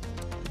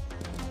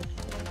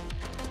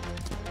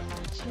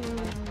 Two.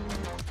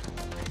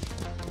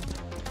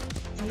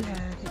 You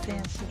have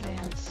advanced,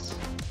 advanced.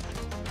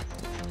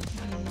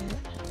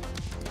 Immediate.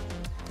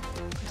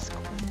 Brisk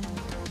wind.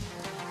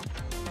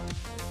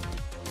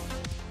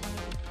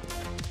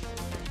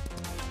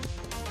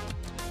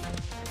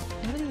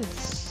 Nobody with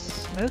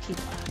smoky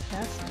black,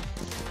 that's nice.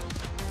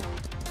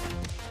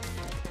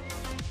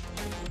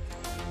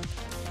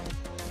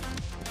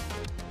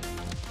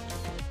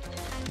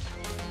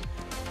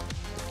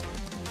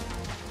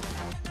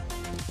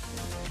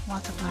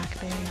 Lots of black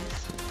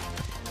bays.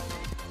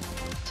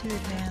 2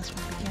 advanced,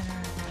 1 beginner,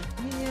 and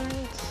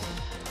intermediate.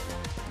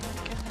 Oh my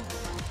goodness.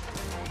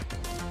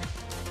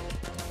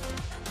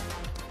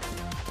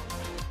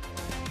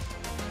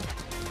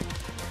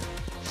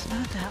 It's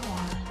not that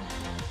one.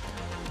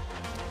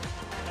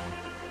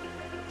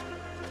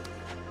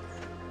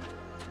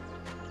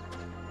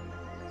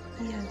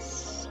 He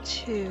has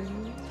 2.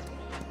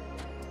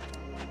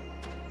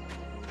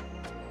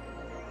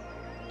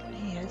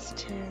 He has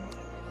 2.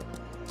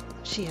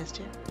 She has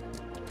 2.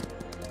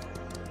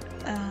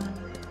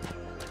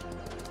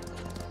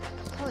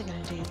 Probably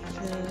gonna do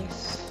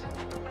this.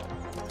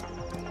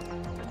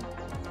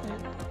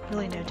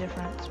 Really no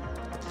difference.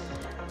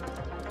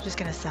 Just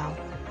gonna sell.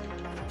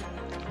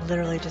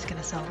 Literally just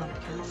gonna sell them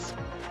because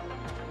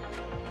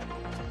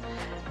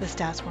the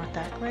stats weren't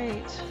that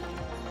great.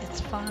 It's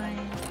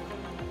fine.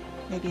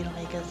 Maybe it'll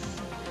make us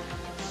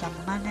some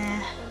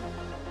money.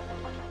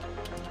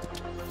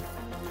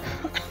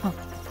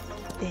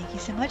 Thank you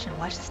so much and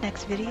watch this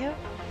next video,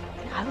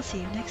 and I will see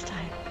you next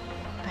time.